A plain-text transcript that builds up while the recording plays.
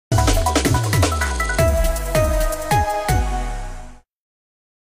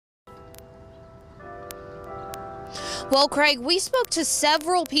Well, Craig, we spoke to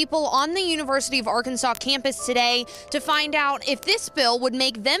several people on the University of Arkansas campus today to find out if this bill would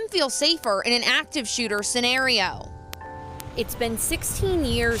make them feel safer in an active shooter scenario. It's been 16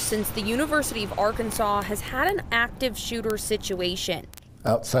 years since the University of Arkansas has had an active shooter situation.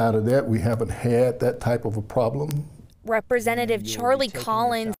 Outside of that, we haven't had that type of a problem. Representative Charlie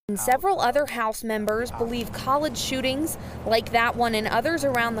Collins and several other House members believe college shootings like that one and others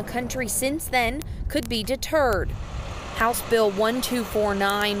around the country since then could be deterred. House Bill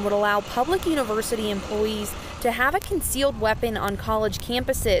 1249 would allow public university employees to have a concealed weapon on college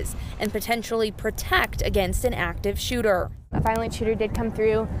campuses and potentially protect against an active shooter. A violent shooter did come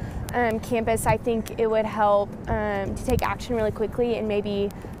through campus. I think it would help to take action really quickly and maybe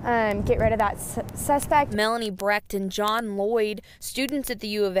get rid of that suspect. Melanie Brecht and John Lloyd, students at the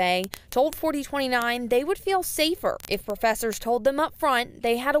U of A, told 4029 they would feel safer if professors told them up front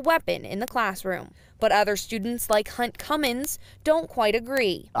they had a weapon in the classroom. But other students like Hunt Cummins don't quite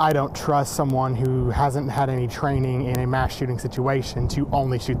agree. I don't trust someone who hasn't had any training in a mass shooting situation to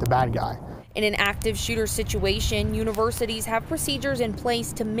only shoot the bad guy. In an active shooter situation, universities have procedures in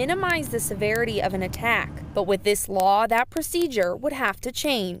place to minimize the severity of an attack. But with this law, that procedure would have to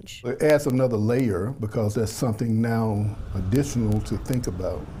change. It adds another layer because that's something now additional to think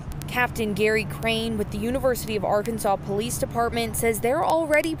about. Captain Gary Crain with the University of Arkansas Police Department says they're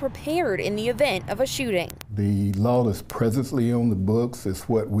already prepared in the event of a shooting. The law that's presently on the books is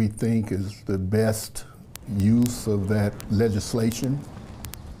what we think is the best use of that legislation.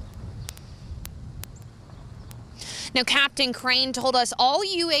 Now, Captain Crain told us all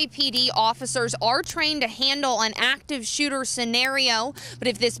UAPD officers are trained to handle an active shooter scenario, but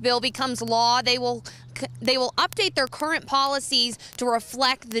if this bill becomes law, they will update their current policies to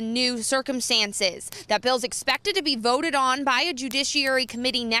reflect the new circumstances. That bill is expected to be voted on by a Judiciary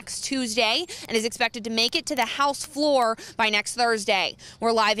Committee next Tuesday and is expected to make it to the House floor by next Thursday.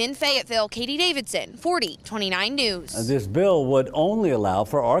 We're live in Fayetteville. Katie Davidson, 4029 News. This bill would only allow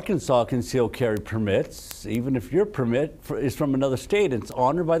for Arkansas concealed carry permits. Even if your permit is from another state and it's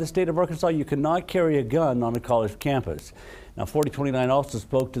honored by the state of Arkansas, you cannot carry a gun on a college campus. Now, 4029 also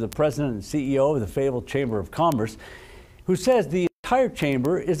spoke to the president and CEO of the Fayetteville Chamber of Commerce, who says the entire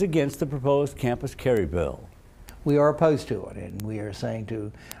chamber is against the proposed campus carry bill. We are opposed to it, and we are saying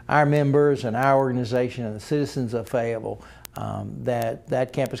to our members and our organization and the citizens of Fayetteville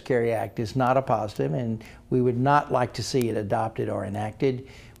that Campus Carry Act is not a positive, and we would not like to see it adopted or enacted.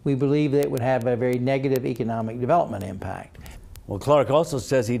 We believe that it would have a very negative economic development impact. Well, Clark also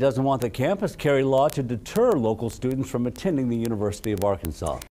says he doesn't want the campus carry law to deter local students from attending the University of Arkansas.